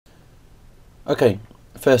Okay,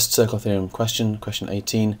 first circle theorem question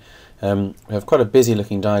 18. We have quite a busy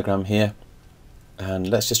looking diagram here, and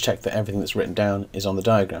let's just check that everything that's written down is on the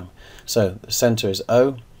diagram. So the centre is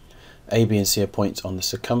O, A, B and C are points on the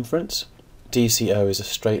circumference, DCO is a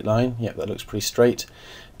straight line, yep, that looks pretty straight,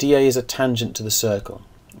 DA is a tangent to the circle.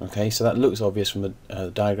 Okay, so that looks obvious from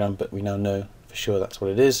the diagram, but we now know for sure that's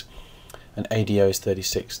what it is, and ADO is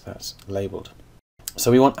 36, that's labelled.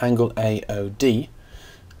 So we want angle AOD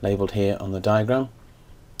labelled here on the diagram,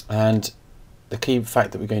 and the key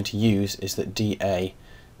fact that we're going to use is that DA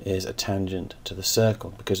is a tangent to the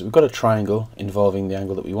circle, because we've got a triangle involving the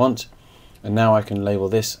angle that we want, and now I can label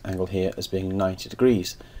this angle here as being 90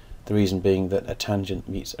 degrees, the reason being that a tangent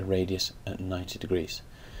meets a radius at 90 degrees.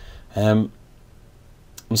 And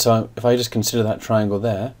so if I just consider that triangle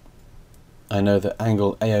there, I know that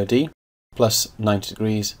angle AOD plus 90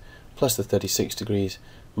 degrees plus the 36 degrees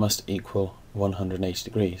must equal 180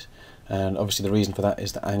 degrees, and obviously the reason for that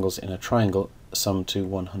is that angles in a triangle sum to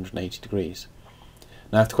 180 degrees.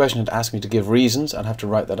 Now if the question had asked me to give reasons, I'd have to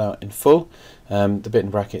write that out in full. The bit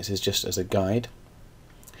in brackets is just as a guide.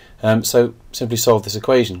 So simply solve this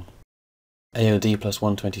equation. AOD plus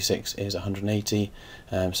 126 is 180,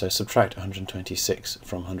 so subtract 126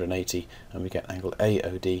 from 180 and we get angle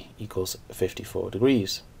AOD equals 54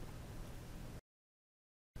 degrees.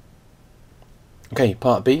 Okay,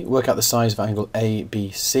 part B, work out the size of angle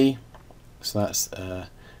ABC. So that's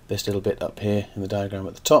this little bit up here in the diagram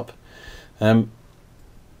at the top.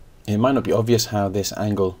 It might not be obvious how this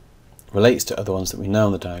angle relates to other ones that we know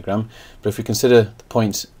on the diagram, but if we consider the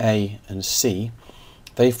points A and C,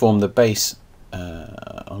 they form the base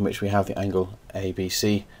on which we have the angle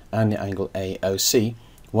ABC and the angle AOC,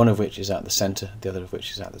 one of which is at the centre, the other of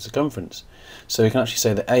which is at the circumference. So we can actually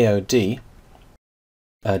say that AOD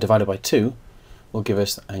divided by 2 will give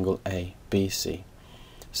us the angle ABC.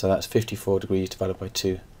 So that's 54 degrees divided by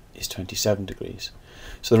 2 is 27 degrees.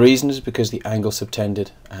 So the reason is because the angle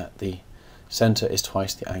subtended at the centre is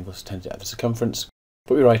twice the angle subtended at the circumference,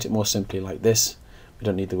 but we write it more simply like this. We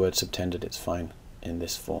don't need the word subtended, it's fine in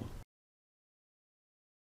this form.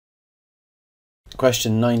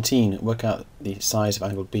 Question 19, work out the size of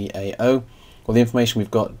angle BAO. Well, the information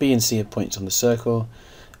we've got, B and C are points on the circle,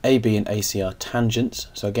 AB and AC are tangents,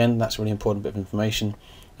 so again that's a really important bit of information,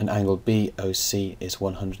 and angle BOC is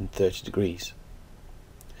 130 degrees.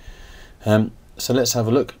 So let's have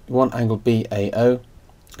a look. We want angle BAO.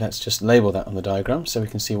 Let's just label that on the diagram so we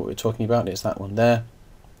can see what we're talking about. It's that one there,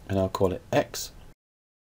 and I'll call it X.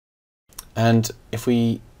 And if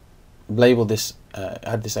we label this,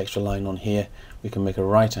 add this extra line on here, we can make a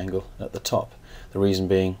right angle at the top. The reason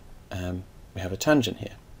being we have a tangent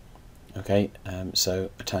here. Okay, so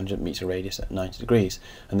a tangent meets a radius at 90 degrees,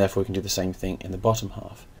 and therefore we can do the same thing in the bottom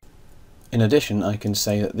half. In addition, I can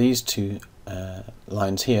say that these two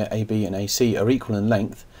lines here, AB and AC, are equal in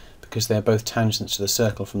length because they're both tangents to the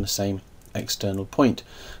circle from the same external point.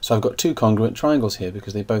 So I've got two congruent triangles here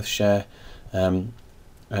because they both share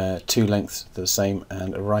two lengths that are the same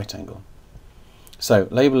and a right angle. So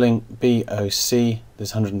labelling BOC,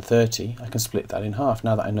 there's 130, I can split that in half.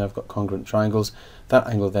 Now that I know I've got congruent triangles, that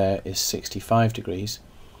angle there is 65 degrees,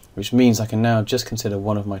 which means I can now just consider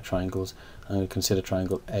one of my triangles. I'm going to consider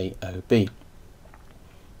triangle AOB.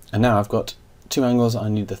 And now I've got two angles, I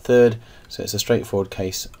need the third, so it's a straightforward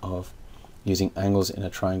case of using angles in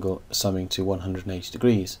a triangle summing to 180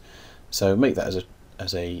 degrees. So make that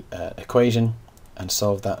as a equation and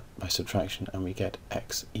solve that by subtraction, and we get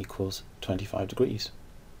X equals 25 degrees.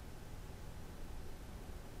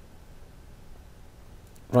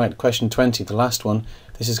 Right, question 20, the last one.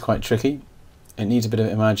 This is quite tricky. It needs a bit of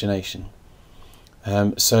imagination.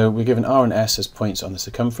 So we're given R and S as points on the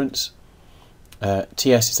circumference.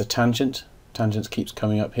 TS is a tangent. Tangent keeps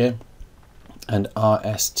coming up here. And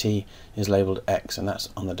RST is labelled X, and that's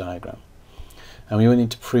on the diagram. And we will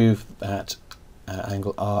need to prove that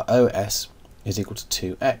angle ROS is equal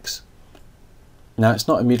to 2x. Now it's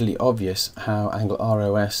not immediately obvious how angle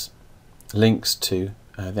ROS links to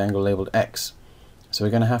the angle labelled x, so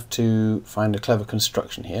we're going to have to find a clever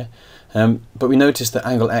construction here, but we notice that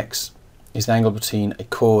angle x is the angle between a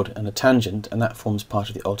chord and a tangent, and that forms part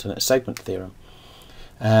of the alternate segment theorem.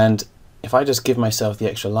 And if I just give myself the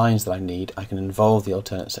extra lines that I need, I can involve the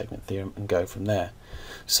alternate segment theorem and go from there.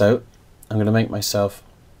 So I'm going to make myself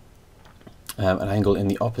an angle in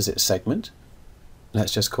the opposite segment.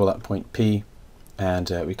 Let's just call that point P, and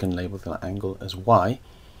we can label that angle as Y.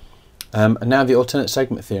 And now the alternate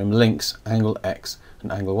segment theorem links angle X and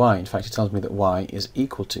angle Y. In fact, it tells me that Y is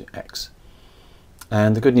equal to X.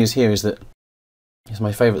 And the good news here is that It's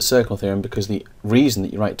my favourite circle theorem because the reason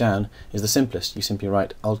that you write down is the simplest. You simply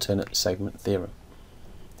write alternate segment theorem.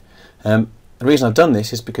 The reason I've done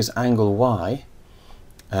this is because angle Y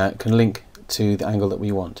can link to the angle that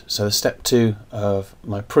we want. So the step 2 of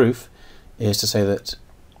my proof is to say that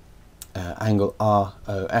angle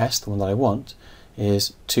ROS, the one that I want,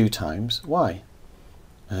 is 2 times Y.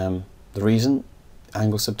 The reason,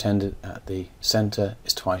 angle subtended at the centre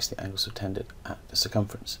is twice the angle subtended at the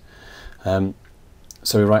circumference.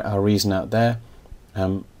 So we write our reason out there,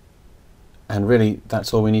 and really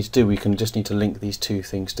that's all we need to do. We just need to link these two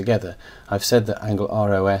things together. I've said that angle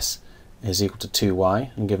ROS is equal to 2y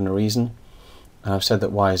and given a reason, and I've said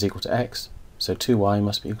that y is equal to x, so 2y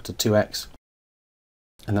must be equal to 2x,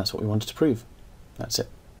 and that's what we wanted to prove. That's it.